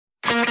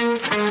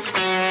G'day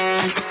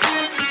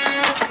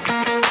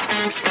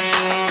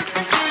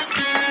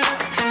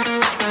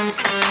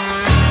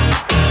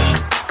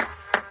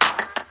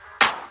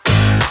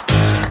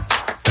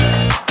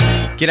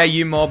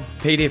you mob,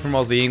 Pete here from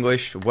Aussie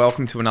English.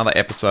 Welcome to another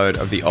episode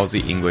of the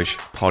Aussie English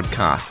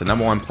podcast, the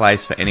number one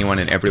place for anyone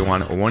and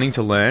everyone wanting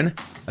to learn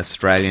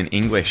Australian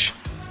English.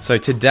 So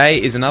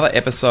today is another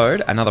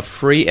episode, another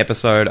free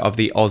episode of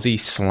the Aussie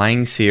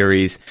slang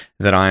series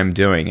that I am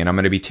doing. And I'm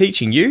going to be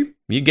teaching you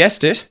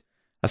guessed it,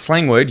 a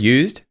slang word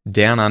used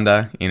down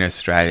under in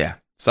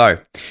Australia. So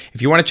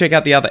if you want to check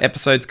out the other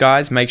episodes,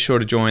 guys, make sure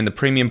to join the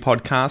premium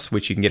podcast,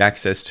 which you can get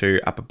access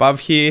to up above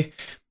here.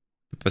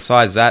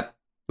 Besides that,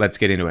 let's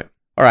get into it.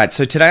 All right,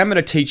 so today I'm going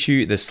to teach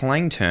you the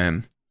slang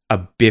term, a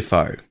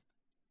biffo.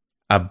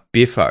 A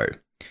biffo.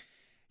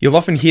 You'll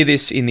often hear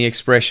this in the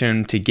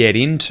expression to get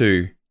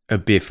into a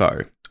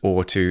biffo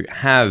or to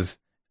have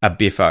a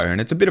biffo.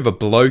 And it's a bit of a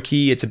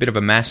blokey, it's a bit of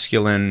a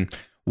masculine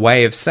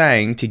way of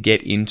saying to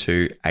get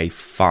into a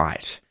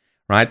fight,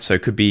 right? So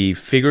it could be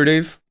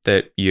figurative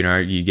that, you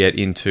get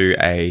into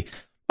I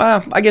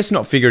guess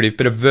not figurative,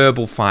 but a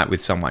verbal fight with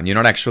someone. You're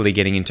not actually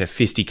getting into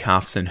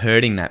fisticuffs and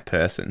hurting that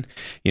person.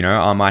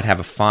 I might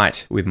have a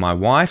fight with my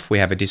wife. We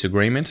have a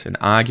disagreement, an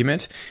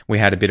argument. We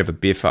had a bit of a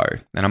biffo.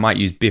 And I might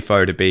use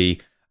biffo to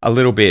be a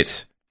little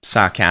bit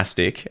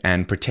sarcastic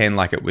and pretend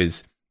like it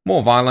was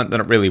more violent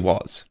than it really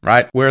was,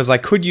 right? Whereas I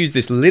could use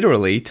this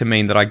literally to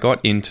mean that I got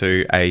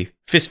into a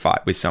fist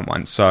fight with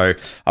someone. So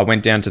I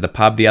went down to the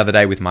pub the other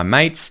day with my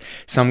mates.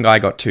 Some guy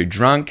got too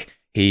drunk.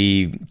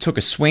 He took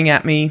a swing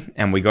at me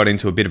and we got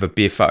into a bit of a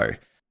biffo.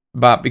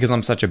 But because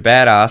I'm such a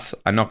badass,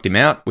 I knocked him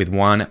out with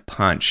one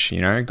punch,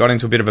 Got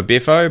into a bit of a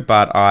biffo,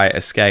 but I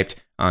escaped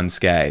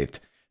unscathed.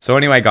 So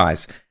anyway,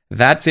 guys,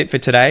 that's it for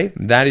today.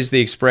 That is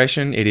the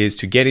expression. It is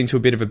to get into a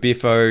bit of a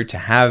biffo, to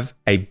have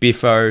a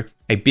biffo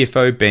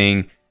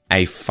being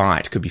a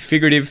fight. Could be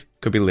figurative,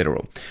 could be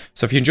literal.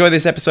 So if you enjoy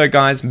this episode,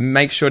 guys,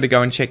 make sure to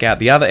go and check out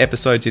the other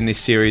episodes in this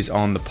series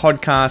on the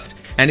podcast.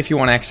 And if you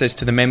want access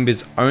to the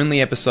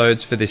members-only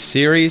episodes for this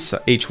series,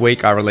 so each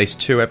week I release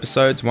 2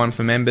 episodes, one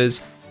for members,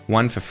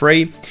 one for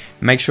free.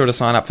 Make sure to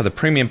sign up for the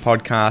premium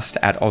podcast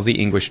at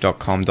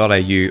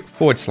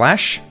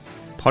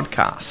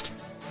aussieenglish.com.au/podcast.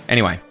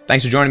 Anyway,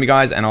 thanks for joining me,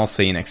 guys, and I'll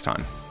see you next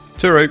time.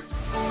 Tooroo!